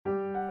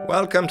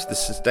Welcome to the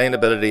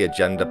Sustainability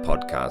Agenda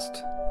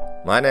podcast.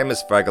 My name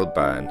is Fergal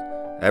Byrne.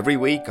 Every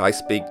week I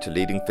speak to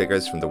leading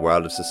figures from the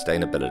world of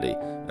sustainability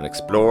and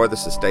explore the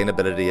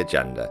sustainability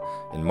agenda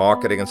in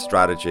marketing and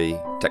strategy,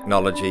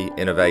 technology,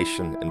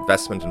 innovation,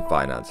 investment and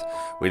finance.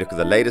 We look at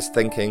the latest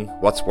thinking,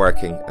 what's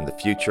working, and the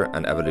future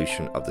and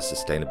evolution of the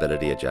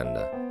sustainability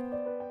agenda.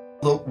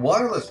 The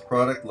waterless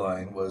product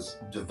line was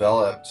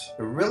developed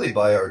really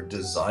by our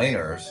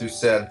designers who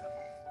said,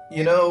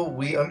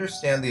 we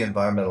understand the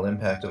environmental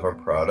impact of our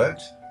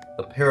product.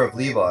 A pair of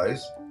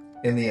Levi's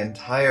in the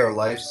entire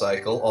life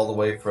cycle, all the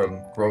way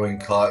from growing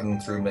cotton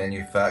through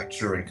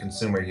manufacture and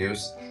consumer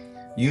use,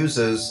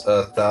 uses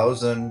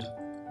 1,000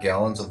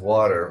 gallons of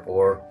water,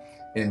 or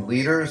in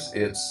liters,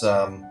 it's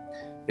about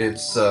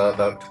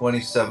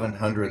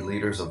 2,700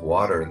 liters of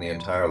water in the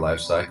entire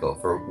life cycle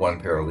for one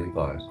pair of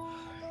Levi's.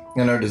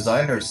 And our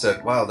designers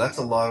said, wow, that's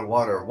a lot of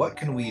water. What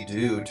can we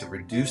do to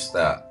reduce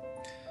that?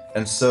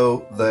 And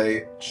so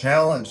they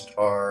challenged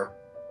our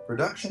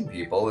production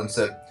people and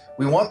said,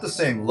 we want the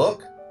same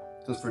look,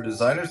 because for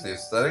designers, the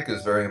aesthetic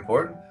is very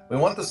important. We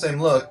want the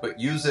same look, but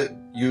you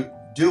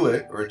do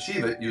it or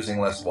achieve it using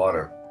less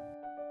water.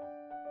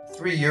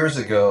 3 years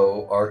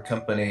ago, our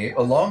company,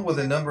 along with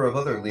a number of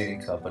other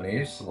leading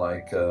companies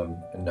like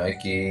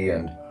Nike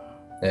and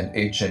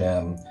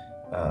H&M,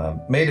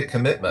 made a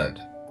commitment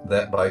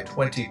that by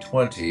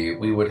 2020,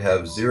 we would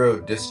have zero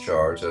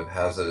discharge of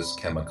hazardous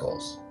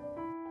chemicals.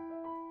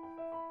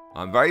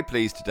 I'm very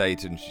pleased today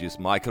to introduce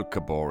Michael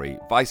Kobori,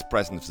 Vice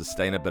President of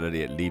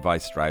Sustainability at Levi,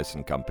 Strauss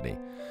 & Company.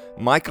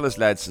 Michael has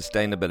led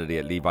sustainability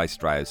at Levi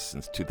Strauss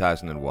since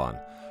 2001.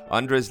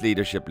 Under his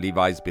leadership,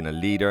 Levi's been a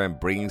leader in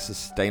bringing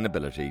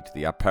sustainability to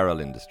the apparel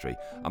industry,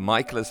 and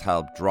Michael has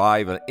helped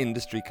drive an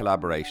industry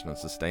collaboration on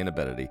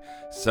sustainability,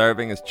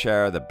 serving as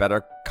chair of the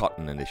Better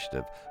Cotton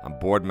Initiative and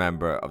board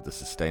member of the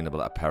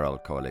Sustainable Apparel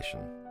Coalition.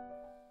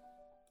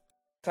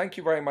 Thank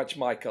you very much,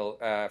 Michael,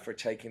 for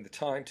taking the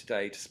time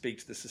today to speak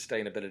to the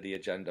Sustainability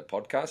Agenda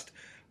podcast.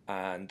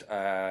 And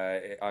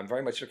I'm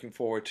very much looking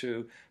forward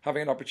to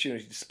having an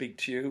opportunity to speak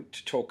to you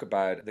to talk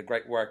about the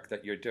great work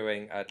that you're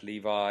doing at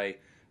Levi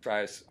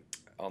Strauss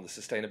on the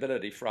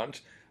sustainability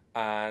front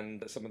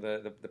and some of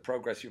the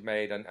progress you've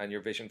made and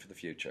your vision for the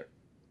future.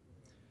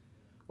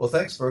 Well,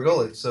 thanks,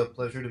 Fergal. It's a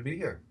pleasure to be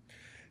here.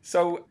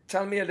 So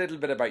tell me a little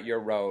bit about your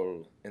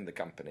role in the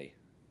company.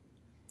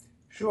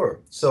 Sure.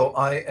 So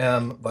I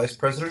am Vice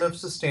President of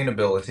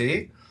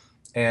Sustainability,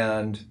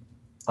 and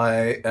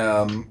I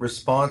am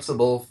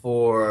responsible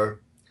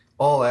for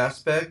all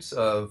aspects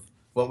of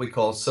what we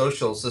call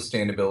social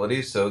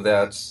sustainability. So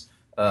that's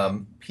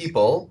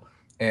people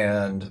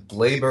and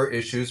labor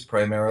issues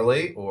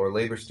primarily, or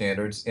labor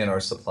standards in our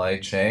supply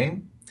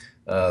chain,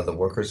 the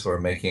workers who are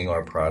making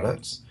our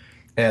products,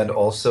 and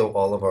also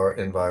all of our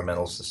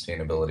environmental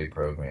sustainability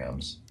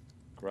programs.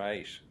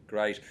 Great.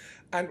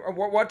 And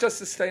what does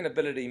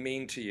sustainability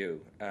mean to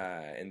you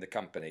in the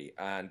company,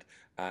 and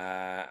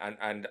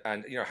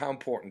how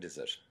important is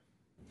it?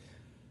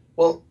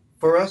 Well,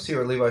 for us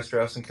here at Levi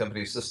Strauss &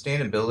 Company,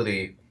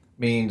 sustainability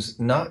means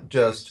not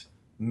just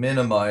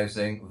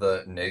minimizing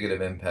the negative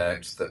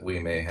impacts that we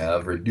may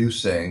have,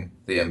 reducing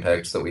the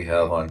impacts that we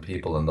have on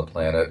people and the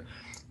planet.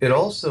 It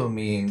also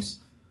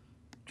means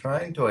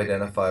trying to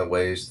identify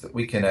ways that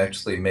we can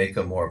actually make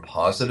a more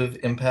positive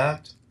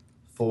impact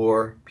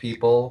for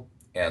people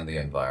and the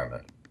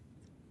environment.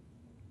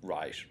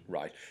 Right.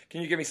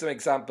 Can you give me some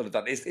example of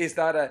that? Is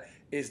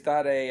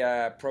that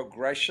a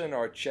progression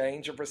or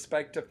change of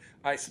perspective?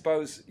 I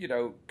suppose,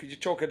 could you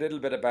talk a little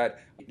bit about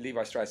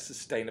Levi Strauss'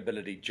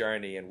 sustainability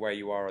journey and where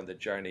you are on the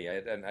journey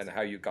and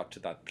how you got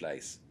to that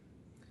place?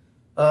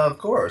 Of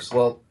course.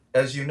 Well,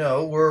 as you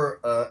know, we're,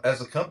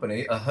 as a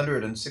company,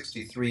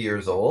 163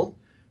 years old.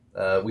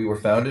 We were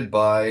founded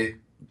by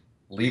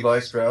Levi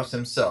Strauss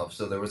himself.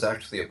 So there was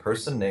actually a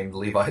person named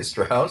Levi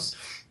Strauss.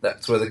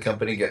 That's where the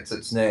company gets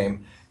its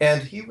name.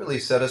 And he really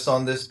set us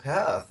on this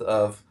path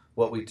of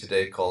what we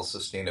today call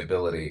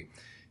sustainability.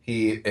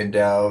 He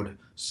endowed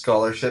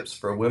scholarships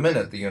for women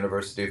at the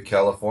University of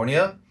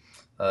California.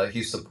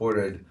 He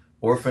supported an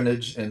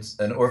orphanage in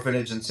San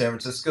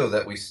Francisco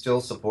that we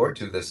still support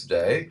to this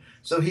day.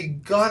 So he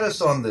got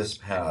us on this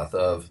path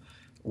of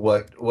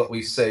what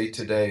we say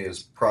today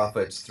is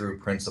profits through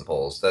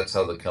principles. That's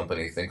how the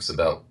company thinks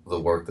about the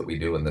work that we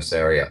do in this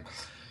area.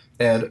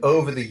 And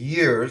over the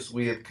years,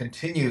 we have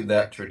continued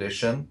that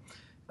tradition.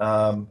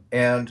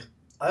 And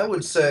I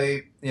would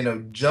say,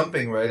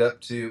 jumping right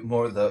up to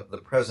more the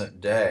present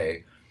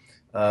day,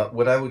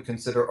 what I would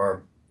consider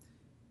our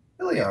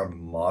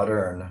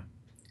modern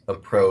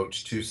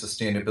approach to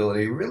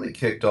sustainability really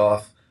kicked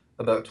off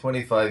about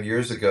 25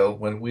 years ago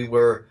when we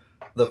were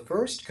the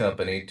first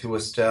company to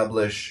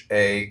establish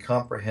a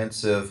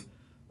comprehensive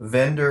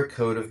vendor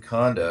code of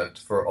conduct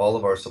for all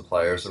of our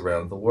suppliers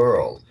around the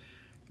world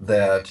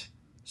that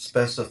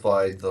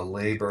specified the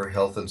labor,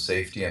 health and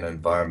safety, and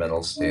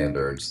environmental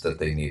standards that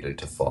they needed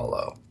to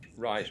follow.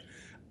 Right.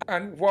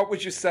 And what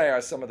would you say are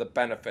some of the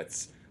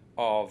benefits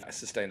of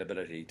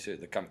sustainability to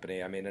the company?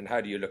 And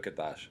how do you look at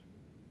that?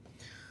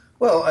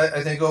 Well,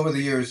 I think over the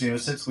years,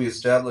 since we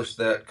established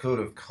that code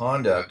of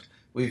conduct,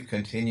 we've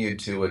continued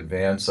to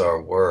advance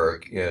our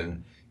work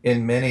in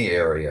many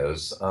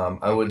areas.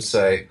 I would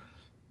say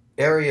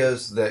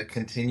areas that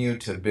continue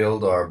to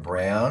build our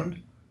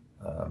brand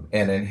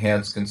and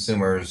enhance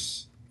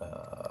consumers'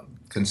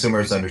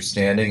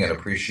 understanding and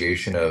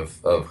appreciation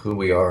of who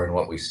we are and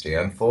what we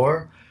stand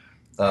for.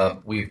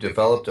 We've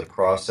developed a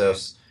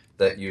process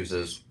that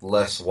uses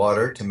less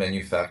water to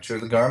manufacture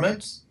the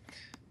garments.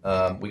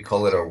 We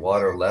call it our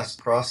water less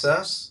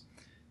process,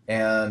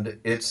 and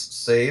it's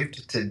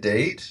saved to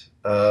date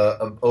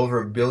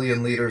over 1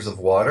 billion liters of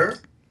water,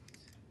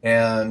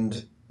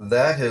 and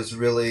that has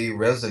really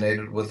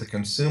resonated with the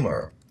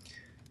consumer.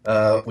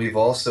 We've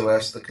also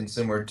asked the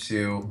consumer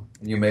to,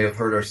 you may have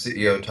heard our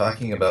CEO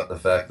talking about the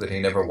fact that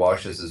he never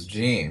washes his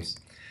jeans.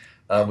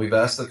 We've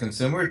asked the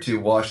consumer to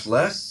wash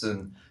less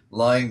and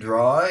line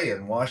dry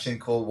and wash in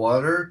cold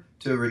water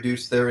to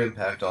reduce their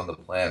impact on the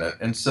planet.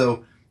 And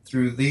so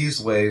through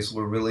these ways,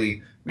 we're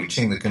really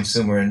reaching the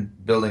consumer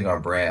and building our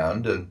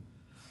brand. And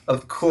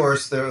of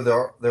course, there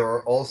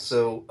are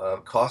also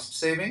cost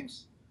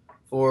savings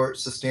for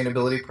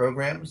sustainability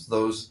programs.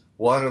 Those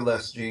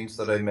waterless jeans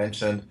that I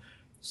mentioned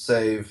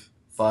save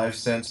 5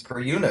 cents per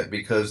unit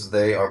because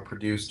they are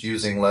produced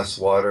using less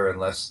water and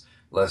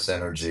less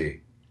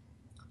energy.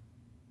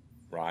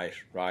 Right,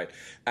 right.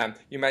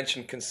 You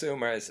mentioned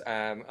consumers.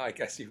 I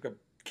guess you've got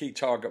key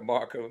target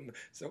market,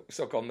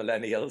 so-called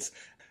millennials.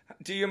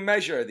 Do you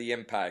measure the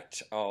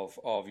impact of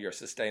your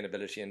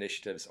sustainability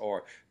initiatives,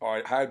 or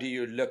how do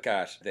you look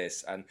at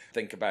this and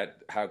think about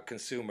how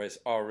consumers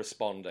are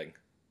responding?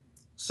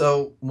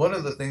 So one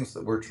of the things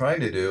that we're trying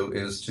to do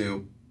is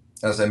to,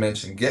 as I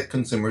mentioned, get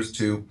consumers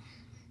to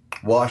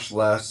wash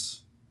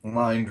less,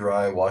 line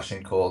dry,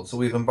 washing cold. So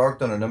we've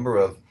embarked on a number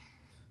of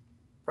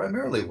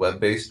primarily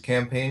web-based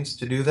campaigns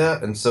to do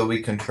that. And so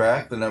we can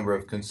track the number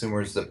of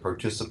consumers that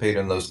participate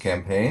in those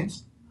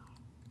campaigns.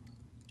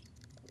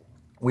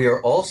 We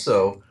are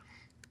also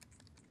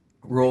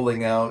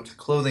rolling out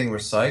clothing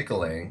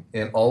recycling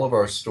in all of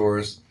our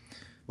stores.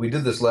 We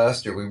did this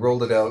last year. We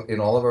rolled it out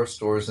in all of our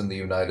stores in the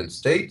United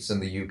States,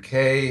 in the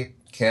UK,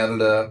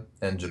 Canada,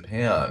 and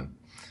Japan.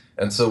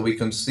 And so we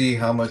can see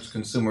how much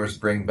consumers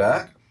bring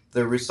back.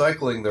 They're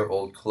recycling their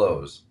old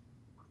clothes.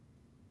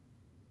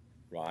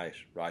 Right,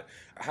 right.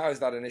 How has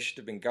that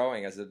initiative been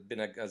going? Has it been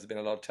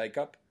a lot of take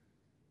up?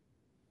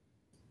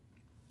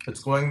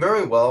 It's going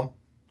very well.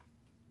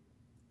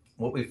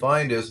 What we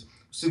find is,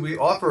 see, we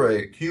offer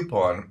a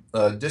coupon,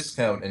 a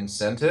discount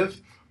incentive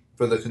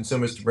for the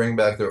consumers to bring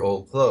back their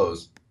old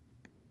clothes.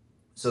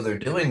 So they're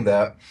doing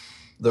that.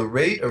 The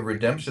rate of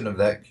redemption of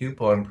that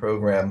coupon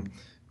program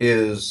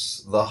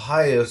is the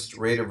highest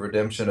rate of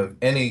redemption of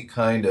any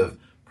kind of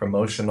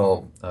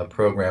promotional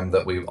program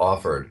that we've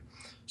offered.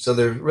 So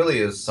there really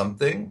is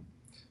something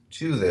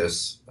to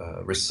this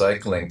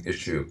recycling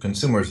issue.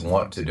 Consumers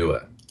want to do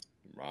it.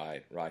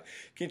 Right, right.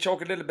 Can you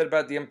talk a little bit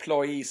about the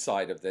employee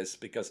side of this?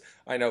 Because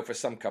I know for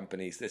some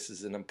companies this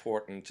is an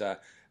important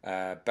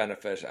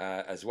benefit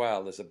as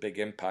well. There's a big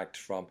impact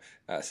from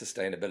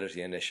sustainability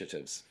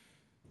initiatives.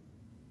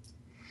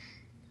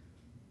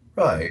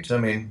 Right. I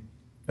mean,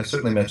 I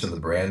certainly mentioned the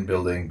brand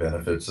building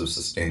benefits of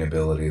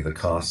sustainability, the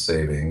cost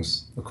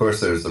savings. Of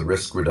course, there's the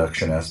risk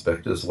reduction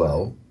aspect as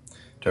well,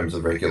 in terms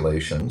of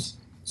regulations,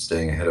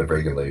 staying ahead of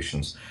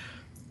regulations.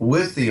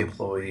 With the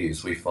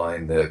employees, we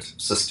find that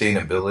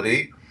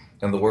sustainability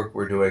and the work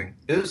we're doing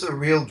is a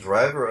real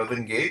driver of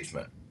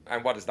engagement.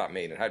 And what does that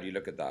mean? And how do you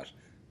look at that,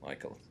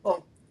 Michael?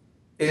 Well,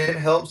 it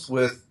helps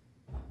with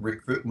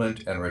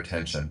recruitment and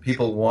retention.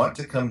 People want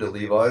to come to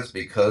Levi's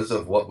because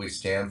of what we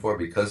stand for,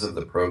 because of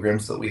the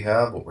programs that we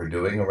have, what we're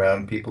doing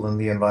around people in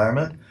the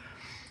environment.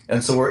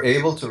 And so we're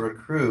able to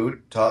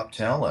recruit top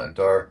talent.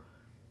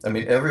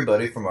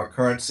 Everybody from our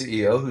current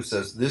CEO who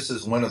says this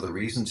is one of the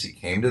reasons he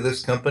came to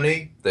this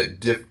company that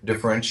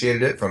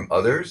differentiated it from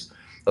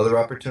other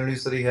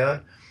opportunities that he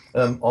had,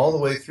 all the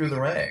way through the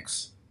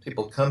ranks.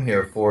 People come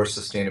here for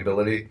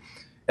sustainability,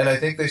 and I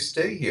think they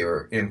stay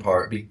here in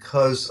part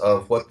because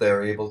of what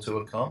they're able to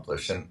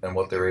accomplish and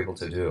what they're able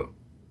to do.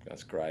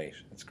 That's great.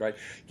 That's great.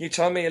 Can you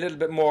tell me a little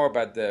bit more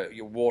about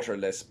your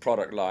waterless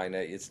product line,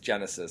 its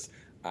genesis,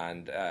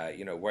 and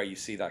where you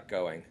see that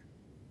going?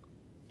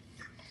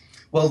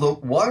 Well, the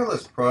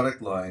waterless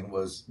product line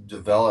was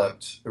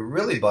developed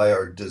really by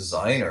our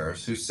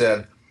designers who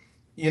said,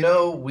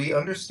 we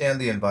understand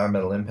the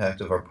environmental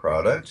impact of our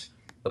product.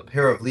 A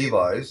pair of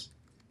Levi's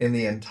in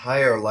the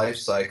entire life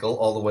cycle,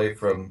 all the way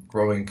from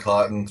growing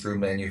cotton through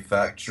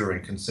manufacture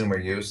and consumer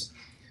use,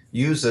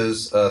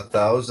 uses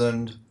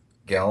 1,000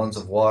 gallons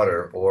of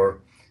water, or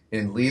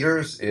in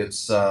liters,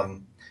 it's about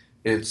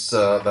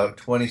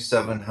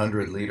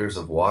 2,700 liters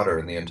of water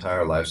in the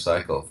entire life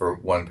cycle for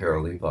one pair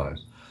of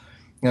Levi's.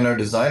 And our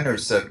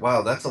designers said,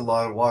 wow, that's a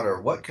lot of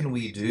water. What can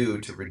we do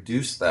to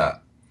reduce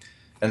that?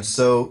 And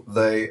so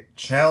they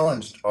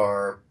challenged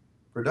our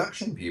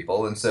production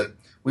people and said,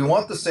 we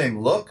want the same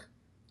look,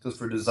 because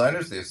for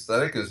designers, the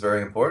aesthetic is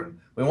very important.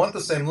 We want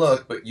the same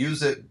look, but you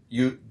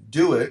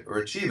do it or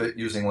achieve it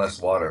using less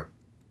water.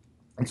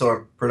 And so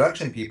our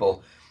production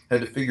people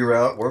had to figure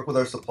out, work with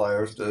our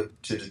suppliers to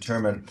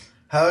determine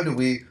how do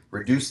we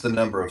reduce the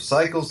number of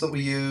cycles that we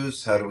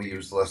use? How do we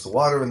use less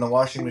water in the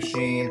washing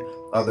machine?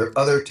 Are there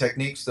other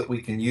techniques that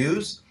we can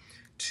use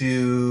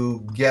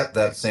to get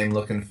that same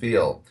look and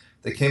feel?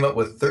 They came up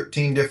with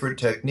 13 different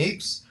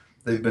techniques.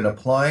 They've been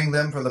applying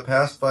them for the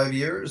past 5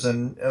 years.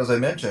 And as I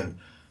mentioned,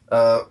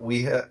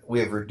 we have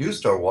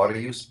reduced our water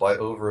use by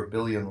over 1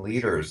 billion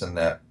liters in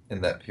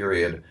that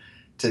period.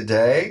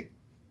 Today,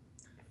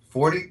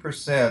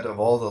 40%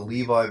 of all the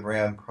Levi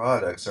brand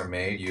products are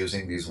made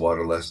using these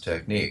waterless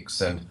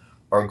techniques. And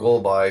our goal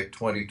by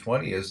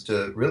 2020 is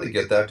to really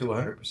get that to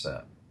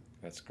 100%.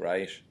 That's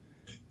great.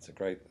 It's a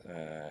great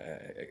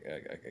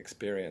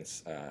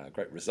experience,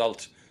 great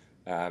result.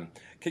 Um,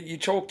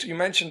 you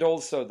mentioned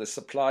also the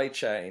supply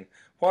chain.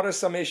 What are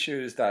some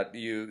issues that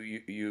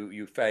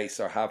you face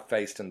or have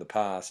faced in the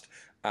past,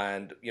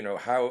 and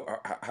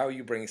how are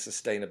you bringing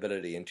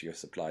sustainability into your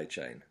supply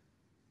chain?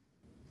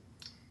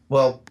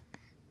 Well,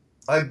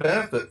 I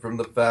benefit from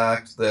the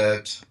fact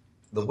that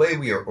the way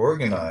we are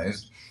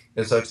organized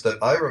is such that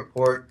I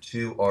report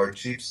to our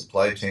chief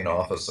supply chain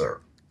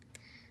officer.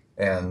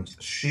 And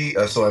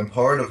so I'm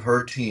part of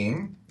her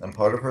team, I'm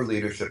part of her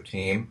leadership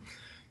team,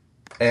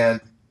 and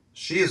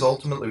she is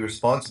ultimately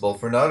responsible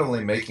for not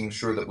only making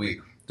sure that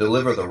we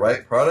deliver the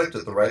right product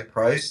at the right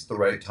price, the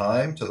right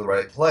time, to the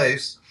right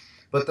place,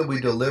 but that we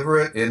deliver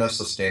it in a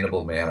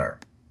sustainable manner.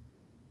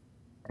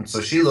 And so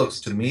she looks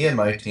to me and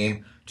my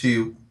team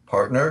to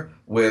partner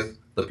with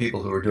the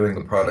people who are doing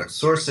the product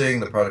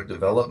sourcing, the product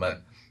development,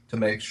 to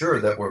make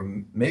sure that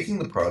we're making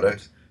the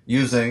product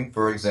using,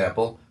 for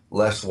example,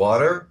 less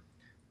water,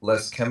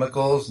 less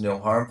chemicals, no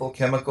harmful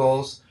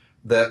chemicals,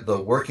 that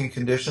the working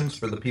conditions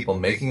for the people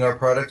making our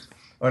product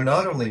are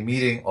not only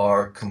meeting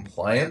our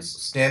compliance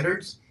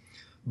standards,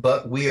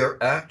 but we are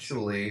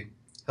actually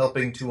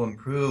helping to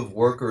improve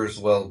workers'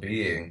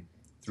 well-being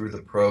through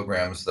the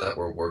programs that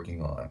we're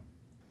working on.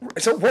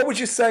 So, what would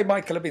you say,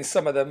 Michael, have been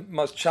some of the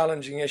most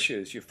challenging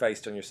issues you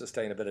faced on your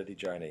sustainability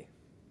journey?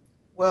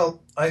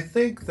 Well, I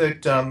think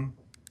that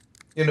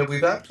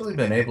we've actually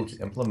been able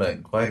to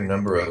implement quite a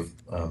number of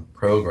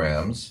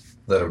programs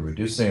that are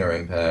reducing our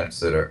impacts,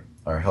 that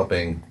are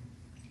helping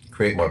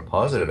create more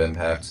positive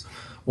impacts.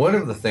 One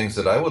of the things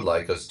that I would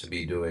like us to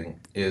be doing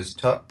is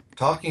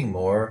talking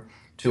more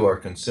to our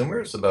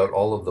consumers about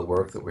all of the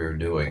work that we're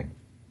doing.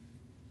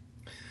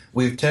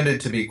 We've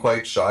tended to be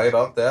quite shy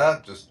about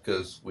that just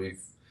because we've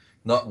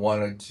not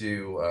wanted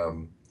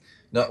to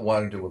not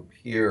wanted to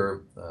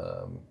appear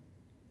I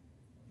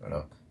don't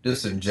know,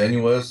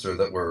 disingenuous or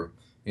that we're,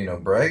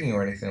 bragging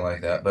or anything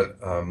like that. But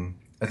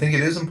I think it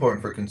is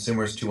important for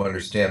consumers to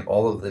understand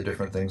all of the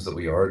different things that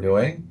we are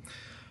doing,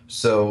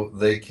 so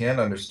they can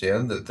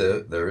understand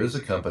that there is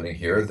a company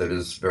here that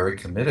is very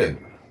committed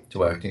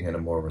to acting in a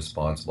more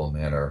responsible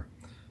manner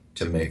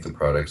to make the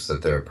products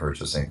that they're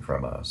purchasing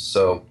from us.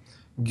 So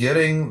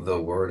getting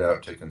the word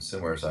out to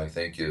consumers, I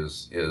think,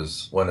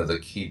 is one of the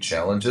key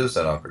challenges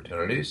and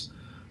opportunities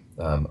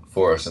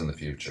for us in the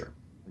future.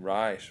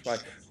 Right,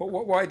 right.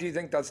 Why do you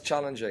think that's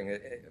challenging,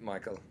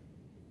 Michael?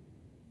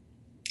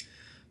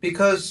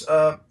 Because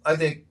I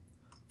think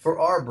for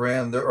our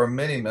brand, there are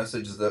many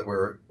messages that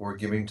we're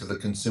giving to the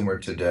consumer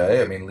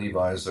today. I mean,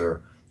 Levi's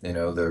are,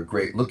 they're a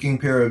great looking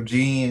pair of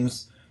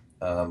jeans.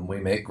 We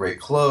make great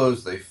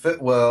clothes. They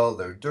fit well.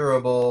 They're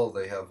durable.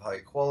 They have high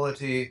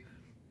quality.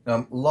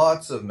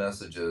 Lots of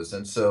messages,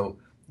 and so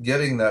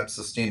getting that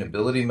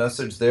sustainability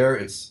message there,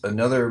 it's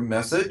another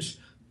message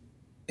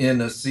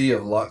in a sea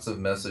of lots of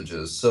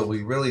messages. So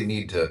we really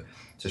need to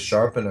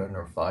sharpen and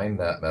refine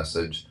that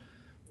message.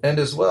 And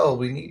as well,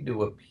 we need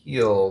to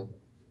appeal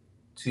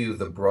to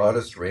the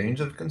broadest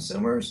range of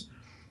consumers,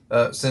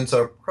 since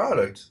our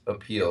product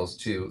appeals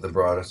to the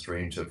broadest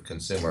range of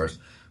consumers.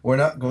 We're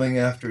not going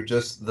after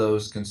just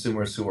those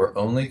consumers who are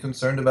only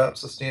concerned about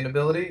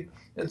sustainability.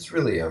 It's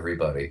really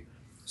everybody.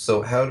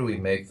 So, how do we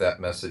make that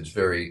message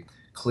very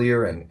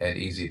clear and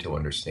easy to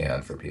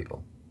understand for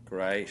people?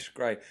 Great,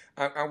 great.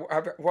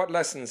 What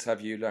lessons have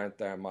you learned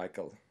there,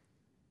 Michael?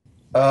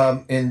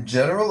 In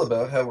general,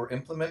 about how we're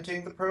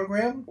implementing the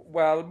program,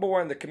 Well, more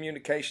on the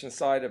communication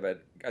side of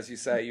it. As you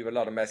say, you have a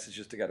lot of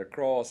messages to get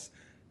across.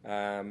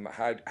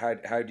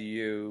 How do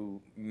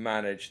you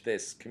manage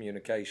this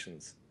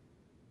communications?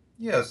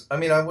 yes, I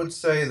mean, I would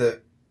say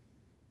that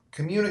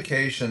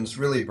communications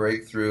really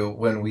break through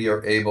when we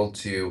are able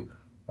to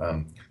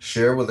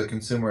share with the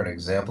consumer an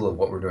example of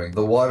what we're doing.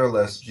 The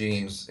waterless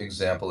jeans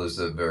example is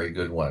a very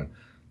good one.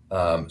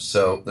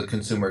 So the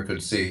consumer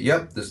could see,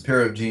 yep, this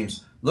pair of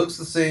jeans looks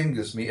the same,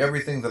 gives me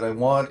everything that I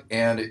want,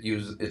 and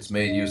it's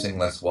made using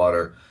less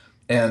water.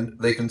 And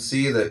they can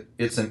see that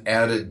it's an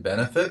added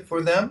benefit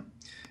for them.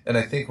 And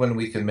I think when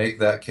we can make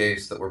that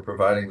case that we're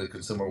providing the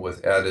consumer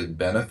with added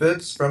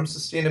benefits from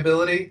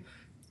sustainability,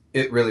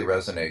 it really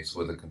resonates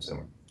with the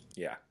consumer.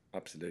 Yeah,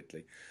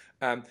 absolutely.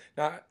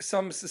 Now,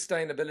 some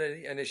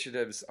sustainability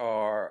initiatives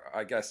are,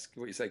 I guess,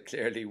 what you say,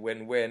 clearly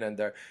win-win, and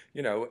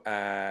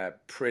they're,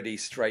 pretty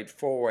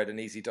straightforward and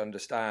easy to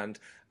understand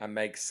and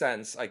make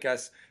sense. I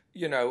guess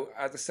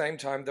at the same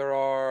time, there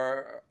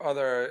are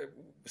other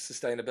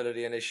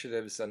sustainability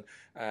initiatives and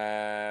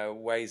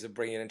ways of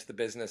bringing it into the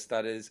business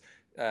that is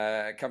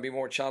can be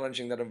more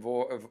challenging, that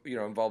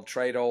involve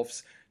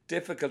trade-offs,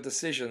 difficult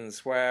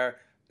decisions where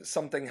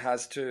something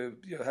has to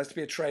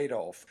be a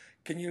trade-off.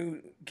 Can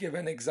you give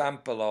an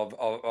example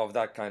of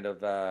that kind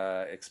of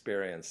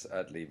experience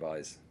at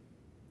Levi's?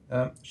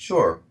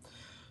 Sure.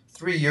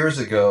 3 years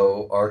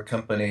ago, our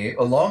company,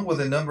 along with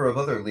a number of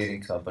other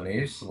leading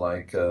companies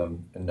like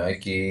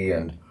Nike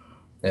and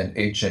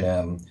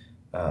H&M,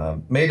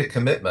 made a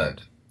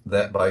commitment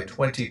that by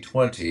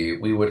 2020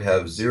 we would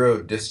have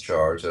zero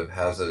discharge of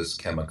hazardous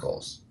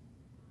chemicals.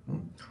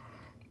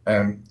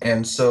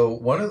 And so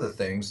one of the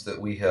things that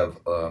we have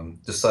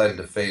decided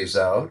to phase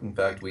out, in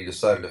fact, we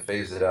decided to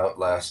phase it out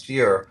last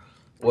year,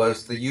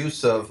 was the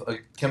use of a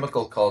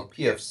chemical called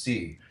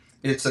PFC.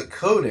 It's a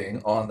coating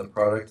on the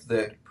product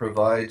that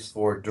provides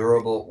for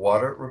durable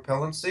water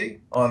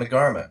repellency on a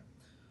garment.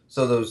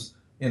 So those,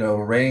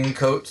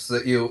 raincoats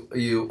that you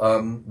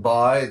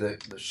buy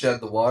that shed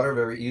the water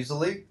very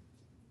easily,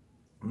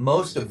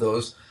 most of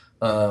those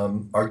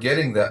are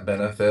getting that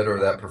benefit or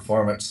that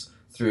performance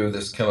through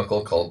this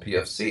chemical called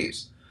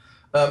PFCs.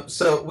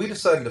 So we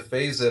decided to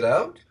phase it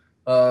out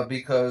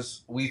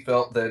because we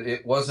felt that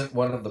it wasn't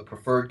one of the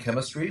preferred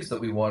chemistries that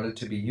we wanted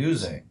to be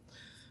using.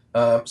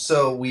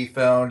 So we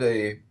found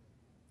a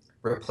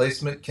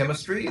replacement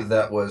chemistry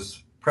that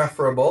was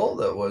preferable,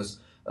 that was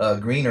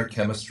greener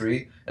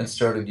chemistry, and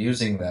started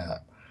using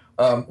that.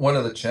 One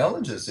of the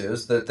challenges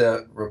is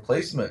that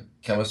replacement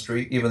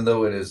chemistry, even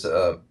though it is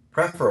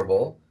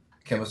preferable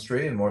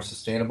chemistry and more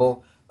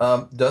sustainable,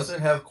 doesn't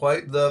have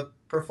quite the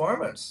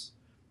performance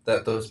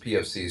that those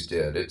PFCs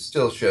did. It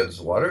still sheds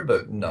water,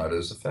 but not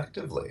as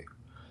effectively.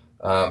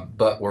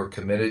 But we're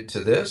committed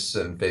to this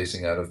and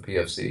phasing out of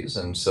PFCs,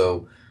 and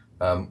so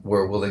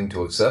we're willing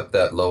to accept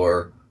that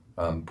lower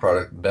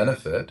product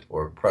benefit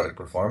or product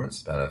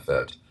performance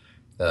benefit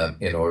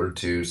in order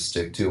to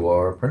stick to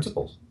our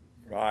principles.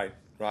 Right,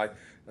 right.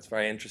 That's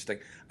very interesting.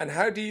 And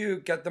how do you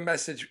get the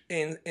message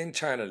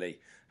internally?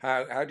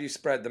 How do you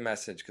spread the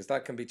message? Because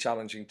that can be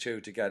challenging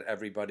too, to get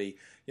everybody,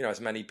 as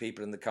many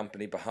people in the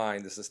company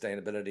behind the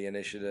sustainability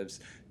initiatives,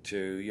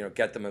 to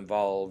get them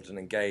involved and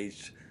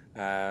engaged.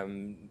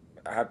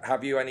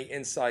 Have you any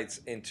insights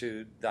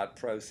into that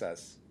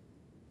process?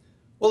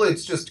 Well,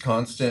 it's just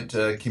constant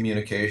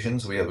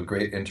communications. We have a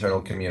great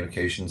internal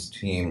communications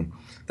team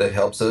that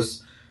helps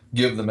us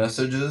give the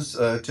messages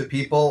to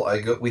people.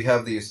 We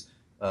have these.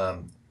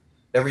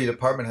 Every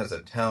department has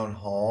a town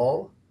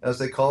hall, as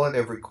they call it,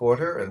 every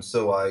quarter, and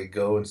so I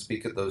go and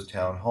speak at those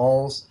town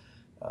halls.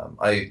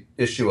 I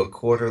issue a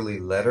quarterly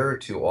letter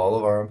to all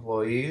of our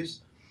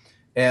employees,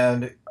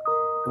 and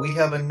we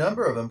have a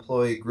number of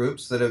employee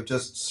groups that have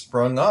just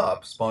sprung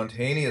up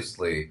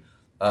spontaneously.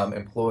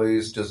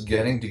 Employees just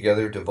getting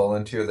together to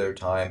volunteer their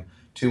time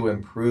to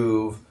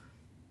improve,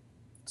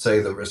 say,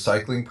 the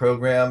recycling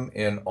program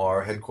in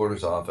our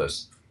headquarters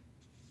office.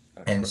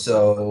 And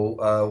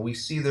so we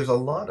see there's a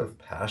lot of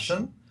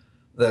passion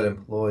that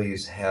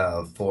employees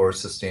have for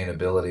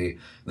sustainability.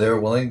 They're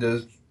willing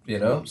to,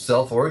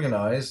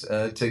 self-organize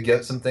to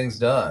get some things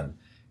done.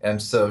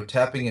 And so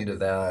tapping into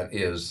that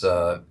is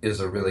a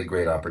really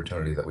great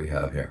opportunity that we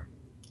have here.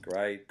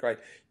 Great, great.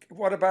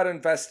 What about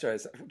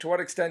investors? To what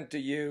extent do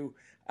you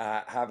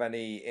have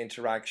any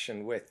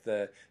interaction with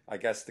I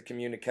guess, the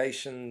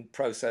communication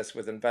process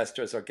with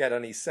investors, or get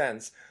any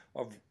sense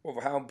of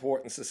how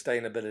important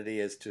sustainability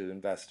is to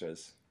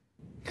investors?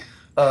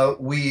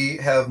 We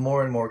have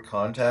more and more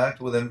contact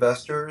with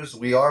investors.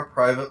 We are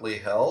privately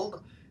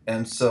held,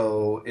 and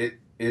so it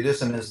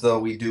isn't as though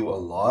we do a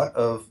lot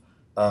of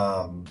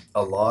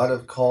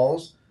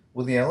calls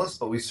with the analysts,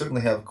 but we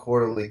certainly have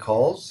quarterly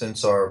calls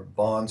since our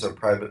bonds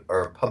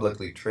are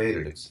publicly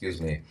traded. Excuse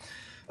me.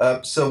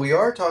 So we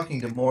are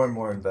talking to more and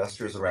more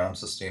investors around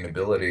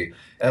sustainability,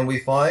 and we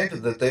find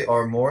that they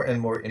are more and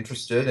more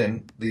interested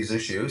in these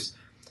issues.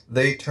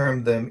 They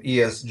term them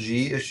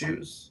ESG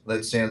issues.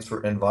 That stands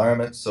for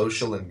environment,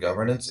 social, and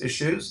governance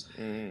issues.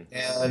 Mm.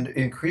 And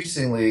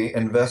increasingly,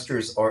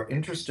 investors are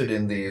interested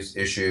in these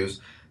issues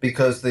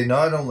because they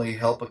not only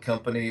help a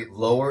company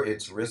lower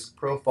its risk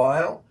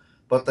profile,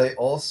 but they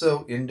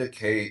also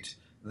indicate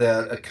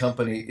that a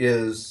company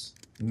is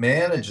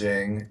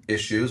managing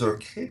issues or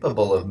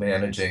capable of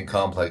managing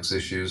complex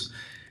issues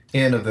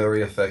in a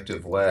very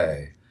effective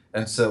way.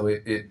 And so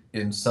it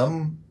in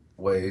some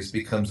ways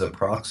becomes a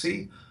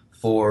proxy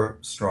for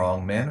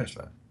strong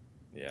management.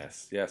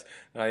 Yes, yes.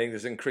 And I think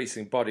there's an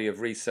increasing body of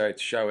research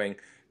showing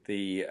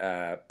the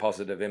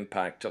positive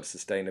impact of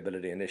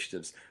sustainability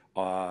initiatives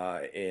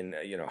in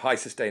high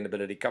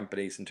sustainability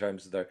companies in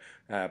terms of their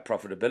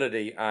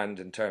profitability and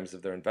in terms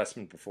of their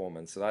investment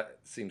performance. So that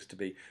seems to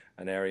be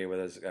an area where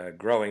there's a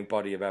growing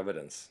body of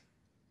evidence.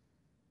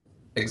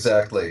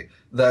 Exactly.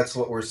 That's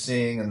what we're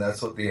seeing, and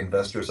that's what the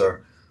investors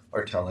are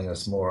telling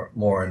us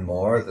more and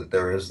more, that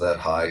there is that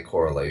high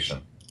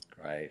correlation.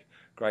 Great,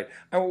 great.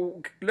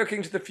 And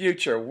looking to the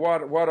future,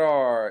 what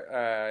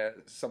are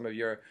some of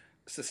your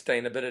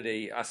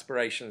sustainability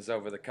aspirations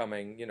over the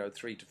coming,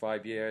 3 to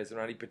 5 years? Are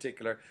there any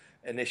particular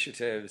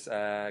initiatives,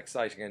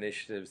 exciting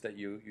initiatives that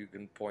you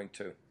can point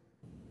to?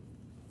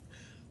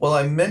 Well,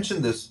 I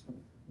mentioned this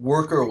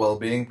worker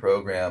well-being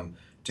program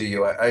to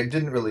you. I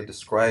didn't really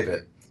describe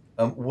it.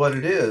 What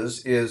it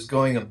is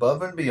going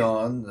above and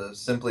beyond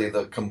simply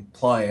the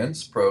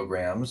compliance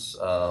programs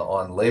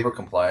on labor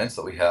compliance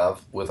that we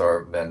have with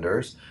our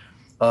vendors,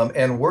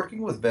 and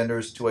working with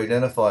vendors to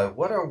identify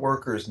what our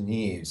workers'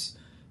 needs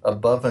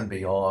above and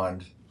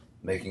beyond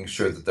making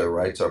sure that their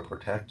rights are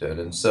protected.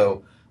 And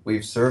so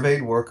we've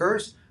surveyed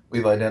workers,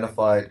 we've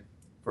identified,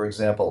 for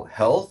example,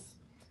 health,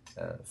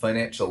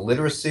 financial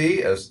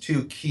literacy as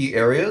two key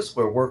areas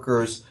where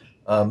workers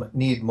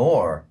need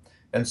more.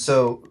 And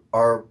so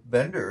our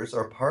vendors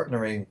are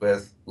partnering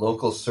with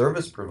local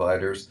service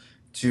providers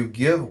to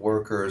give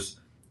workers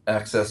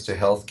access to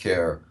health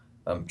care,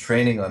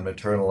 training on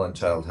maternal and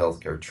child health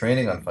care,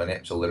 training on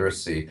financial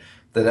literacy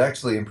that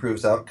actually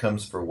improves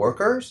outcomes for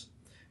workers.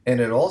 And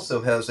it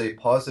also has a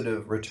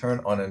positive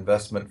return on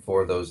investment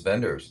for those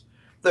vendors.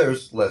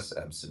 There's less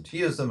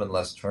absenteeism and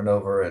less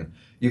turnover, and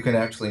you can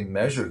actually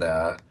measure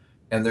that.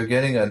 And they're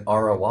getting an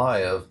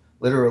ROI of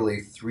literally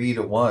 3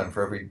 to 1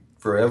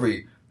 for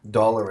every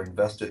dollar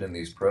invested in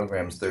these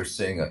programs. They're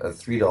seeing a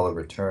 $3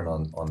 return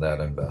on that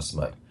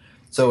investment.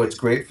 So it's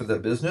great for the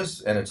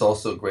business, and it's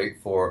also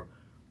great for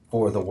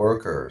the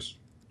workers.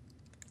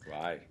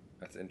 Right.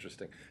 That's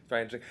interesting.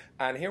 Very interesting.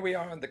 And here we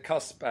are on the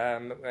cusp.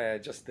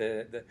 Just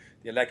the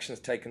election's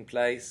taken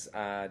place.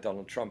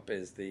 Donald Trump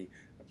is the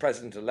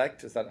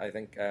president-elect. Is that, I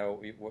think,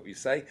 what we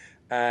say?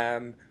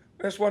 I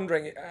was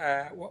wondering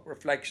what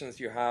reflections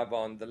you have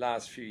on the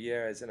last few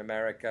years in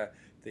America,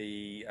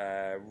 the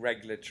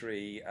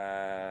regulatory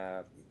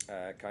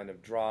kind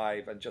of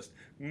drive and just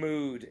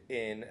mood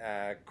in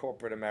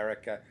corporate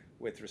America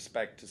with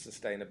respect to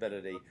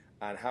sustainability,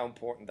 and how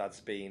important that's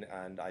been.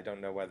 And I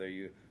don't know whether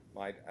you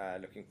might,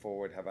 looking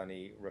forward, have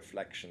any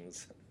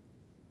reflections.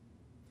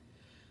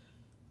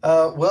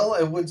 Well,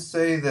 I would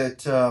say that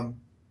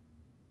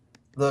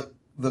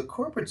the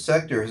corporate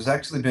sector has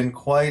actually been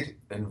quite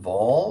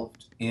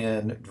involved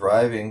in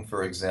driving,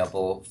 for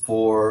example,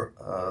 for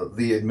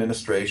the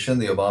administration,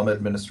 the Obama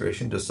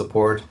administration, to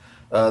support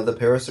the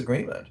Paris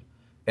Agreement.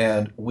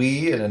 And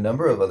we and a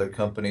number of other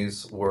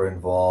companies were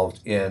involved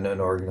in an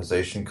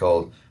organization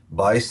called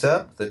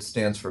BICEP, that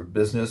stands for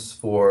Business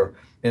for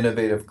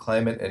Innovative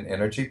Climate and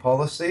Energy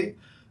Policy,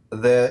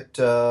 that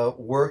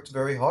worked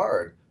very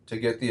hard to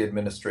get the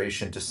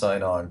administration to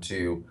sign on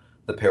to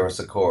the Paris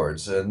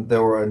Accords. And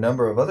there were a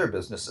number of other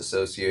business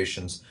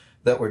associations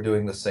that were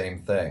doing the same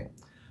thing.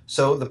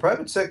 So the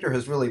private sector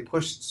has really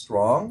pushed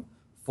strong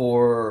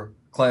for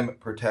climate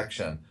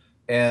protection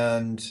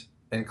and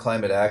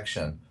climate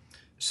action.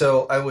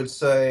 So I would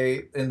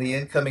say in the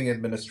incoming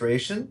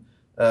administration,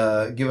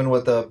 given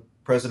what the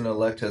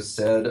president-elect has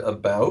said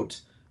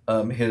about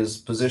his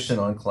position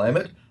on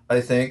climate, I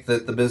think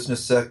that the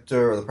business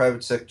sector or the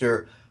private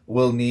sector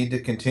will need to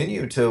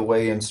continue to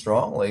weigh in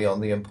strongly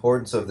on the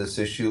importance of this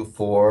issue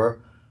for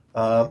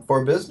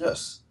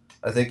business.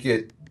 I think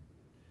the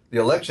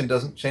election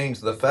doesn't change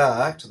the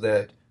fact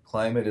that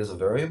climate is a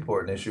very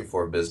important issue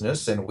for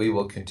business, and we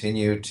will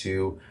continue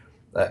to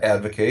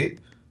advocate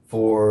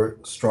for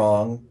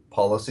strong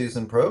policies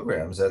and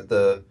programs at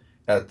the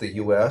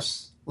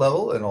U.S.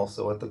 level and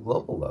also at the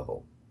global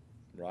level.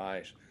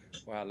 Right.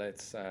 Well,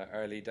 it's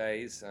early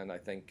days, and I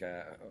think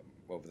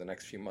over the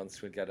next few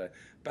months we'll get a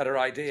better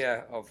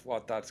idea of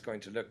what that's going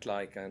to look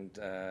like and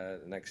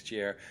next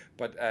year.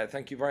 But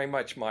thank you very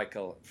much,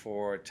 Michael,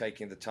 for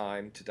taking the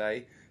time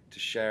today to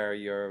share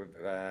your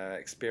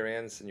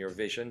experience and your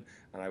vision,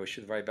 and I wish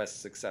you the very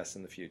best success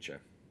in the future.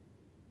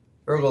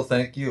 Very well,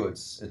 thank you.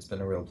 It's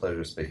been a real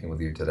pleasure speaking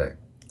with you today.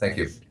 Thank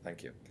you.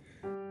 Thank you.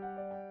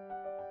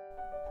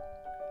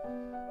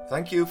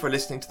 Thank you for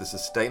listening to the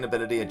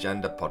Sustainability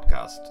Agenda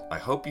podcast. I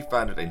hope you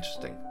found it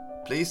interesting.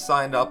 Please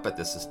sign up at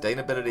the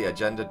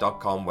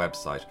sustainabilityagenda.com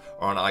website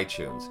or on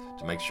iTunes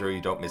to make sure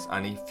you don't miss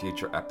any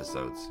future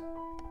episodes.